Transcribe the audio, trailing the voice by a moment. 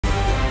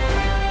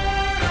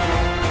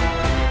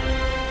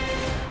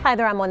Hi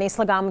there, I'm Lenise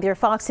Lagan with your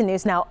Fox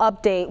News Now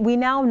update. We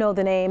now know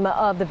the name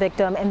of the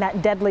victim in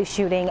that deadly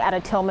shooting at a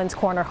Tillman's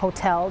Corner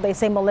hotel. They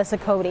say Melissa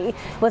Cody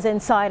was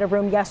inside a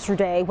room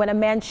yesterday when a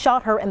man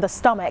shot her in the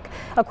stomach.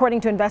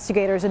 According to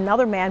investigators,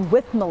 another man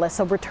with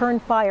Melissa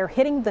returned fire,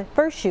 hitting the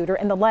first shooter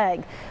in the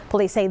leg.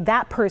 Police say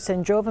that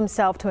person drove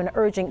himself to an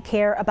urgent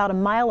care about a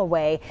mile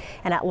away,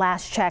 and at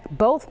last check,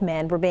 both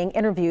men were being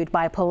interviewed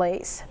by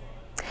police.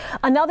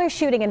 Another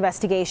shooting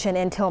investigation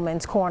in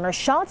Tillman's Corner.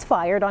 Shots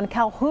fired on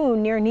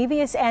Calhoun near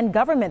Nevius and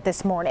Government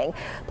this morning.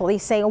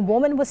 Police say a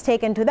woman was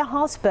taken to the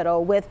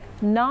hospital with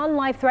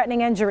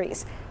non-life-threatening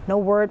injuries. No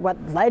word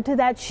what led to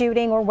that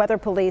shooting or whether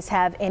police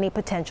have any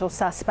potential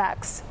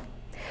suspects.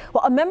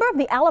 Well, a member of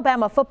the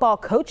Alabama football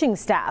coaching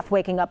staff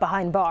waking up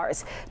behind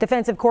bars.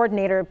 Defensive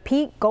coordinator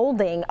Pete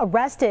Golding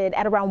arrested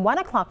at around 1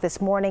 o'clock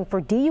this morning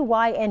for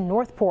DUI in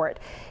Northport.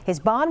 His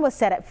bond was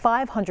set at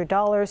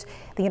 $500.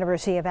 The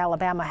University of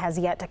Alabama has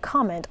yet to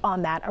comment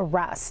on that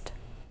arrest.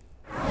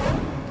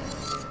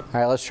 All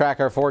right, let's track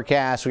our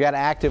forecast. We got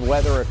active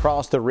weather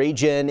across the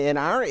region. In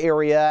our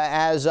area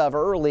as of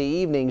early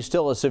evening,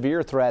 still a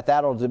severe threat.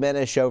 That'll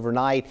diminish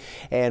overnight.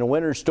 And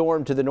winter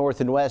storm to the north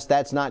and west,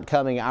 that's not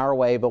coming our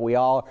way, but we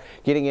are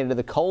getting into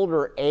the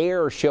colder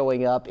air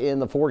showing up in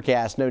the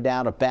forecast, no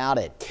doubt about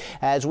it.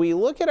 As we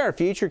look at our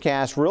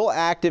futurecast, real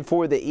active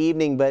for the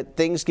evening, but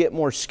things get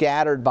more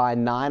scattered by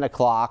 9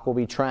 o'clock. We'll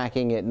be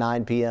tracking at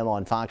 9 p.m.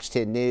 on Fox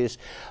 10 News.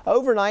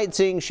 Overnight,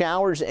 seeing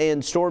showers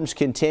and storms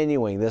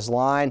continuing. This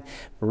line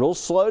real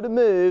slow to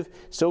move,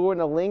 still going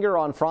to linger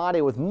on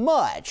Friday with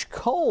much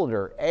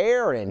colder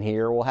air in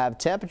here. We'll have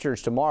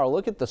temperatures tomorrow.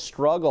 Look at the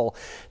struggle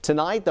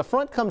tonight. The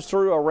front comes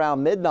through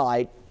around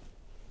midnight.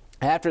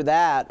 After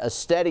that, a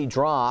steady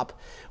drop.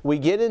 We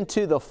get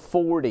into the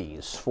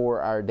 40s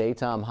for our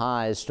daytime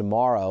highs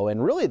tomorrow,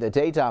 and really the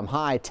daytime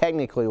high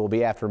technically will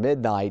be after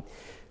midnight,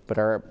 but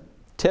our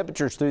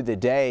temperatures through the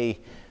day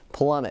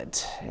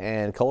plummet,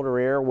 and colder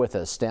air with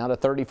us down to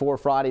 34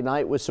 Friday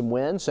night with some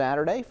wind.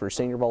 Saturday for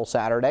Senior Bowl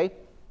Saturday,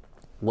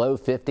 low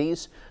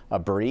 50s, a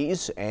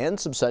breeze and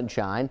some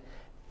sunshine.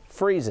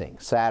 Freezing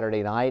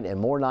Saturday night and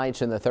more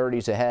nights in the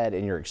 30s ahead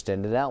in your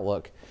extended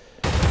outlook.